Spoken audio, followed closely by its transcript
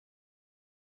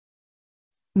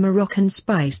Moroccan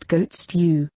spiced goat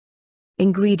stew.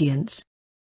 Ingredients: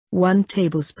 1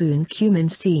 tablespoon cumin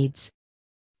seeds,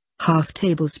 ½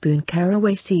 tablespoon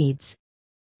caraway seeds,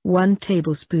 1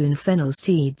 tablespoon fennel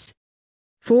seeds,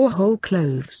 4 whole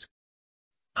cloves,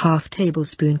 ½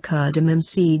 tablespoon cardamom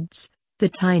seeds, the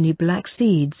tiny black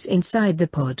seeds inside the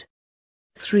pod,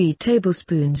 3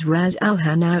 tablespoons ras al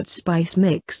hanout spice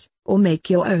mix, or make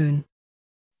your own.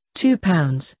 2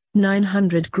 pounds,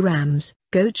 900 grams,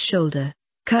 goat shoulder,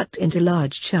 cut into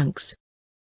large chunks.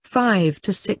 5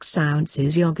 to 6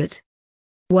 ounces yogurt.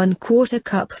 1/4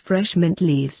 cup fresh mint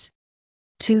leaves.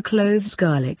 2 cloves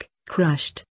garlic,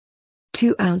 crushed.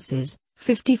 2 ounces,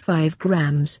 55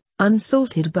 grams,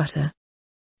 unsalted butter.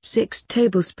 6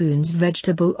 tablespoons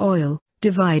vegetable oil,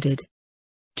 divided.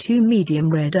 2 medium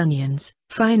red onions,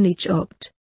 finely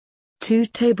chopped. 2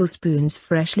 tablespoons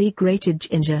freshly grated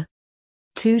ginger.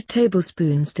 2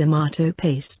 tablespoons tomato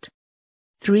paste.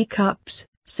 3 cups,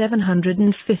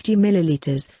 750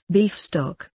 milliliters, beef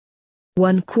stock.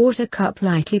 1/4 cup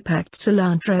lightly packed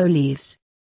cilantro leaves.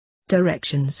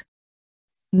 Directions: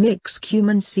 mix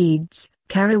cumin seeds,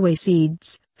 caraway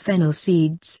seeds, fennel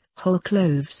seeds, whole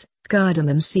cloves,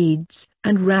 cardamom seeds,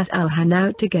 and ras al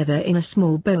hanout together in a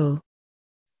small bowl.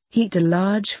 Heat a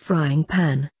large frying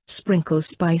pan, sprinkle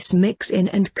spice mix in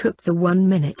and cook for 1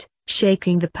 minute,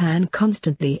 shaking the pan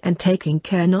constantly and taking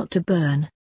care not to burn.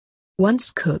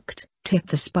 Once cooked, tip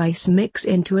the spice mix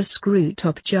into a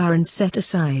screw-top jar and set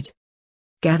aside.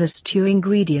 Gather stew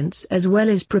ingredients as well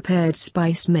as prepared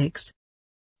spice mix.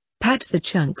 Pat the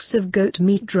chunks of goat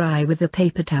meat dry with a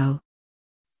paper towel.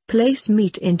 Place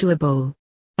meat into a bowl.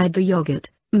 Add the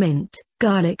yogurt, mint,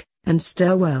 garlic, and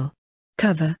stir well.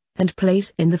 Cover, and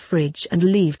place in the fridge and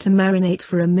leave to marinate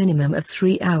for a minimum of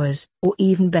 3 hours, or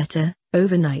even better,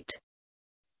 overnight.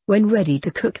 When ready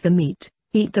to cook the meat,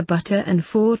 heat the butter and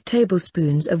 4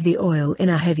 tablespoons of the oil in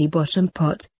a heavy bottom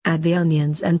pot, add the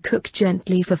onions and cook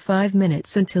gently for 5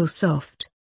 minutes until soft.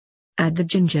 Add the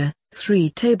ginger, 3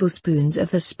 tablespoons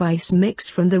of the spice mix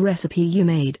from the recipe you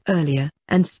made earlier,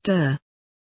 and stir.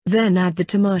 Then add the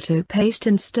tomato paste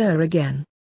and stir again.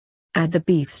 Add the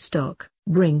beef stock,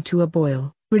 bring to a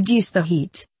boil, reduce the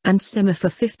heat, and simmer for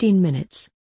 15 minutes.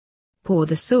 Pour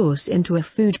the sauce into a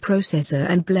food processor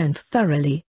and blend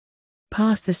thoroughly.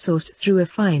 Pass the sauce through a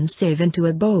fine sieve into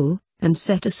a bowl, and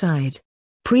set aside.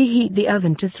 Preheat the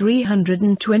oven to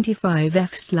 325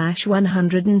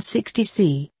 F/160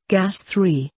 C, gas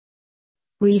 3.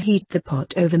 Reheat the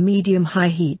pot over medium-high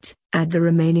heat, add the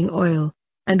remaining oil,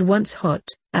 and once hot,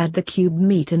 add the cube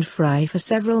meat and fry for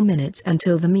several minutes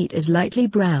until the meat is lightly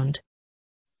browned.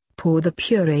 Pour the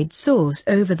pureed sauce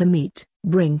over the meat,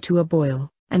 bring to a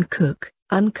boil, and cook,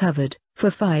 uncovered,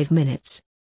 for 5 minutes.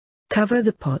 Cover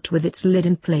the pot with its lid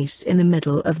and place in the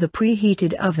middle of the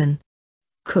preheated oven.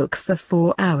 Cook for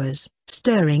 4 hours,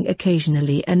 stirring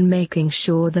occasionally and making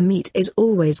sure the meat is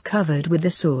always covered with the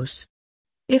sauce.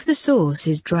 If the sauce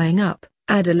is drying up,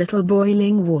 add a little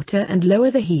boiling water and lower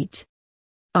the heat.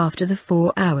 After the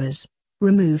 4 hours,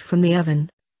 remove from the oven.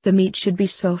 The meat should be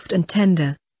soft and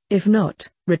tender. If not,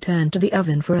 return to the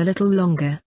oven for a little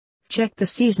longer. Check the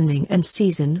seasoning and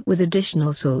season with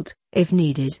additional salt, if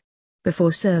needed.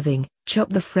 Before serving, chop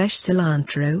the fresh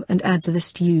cilantro and add to the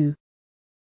stew.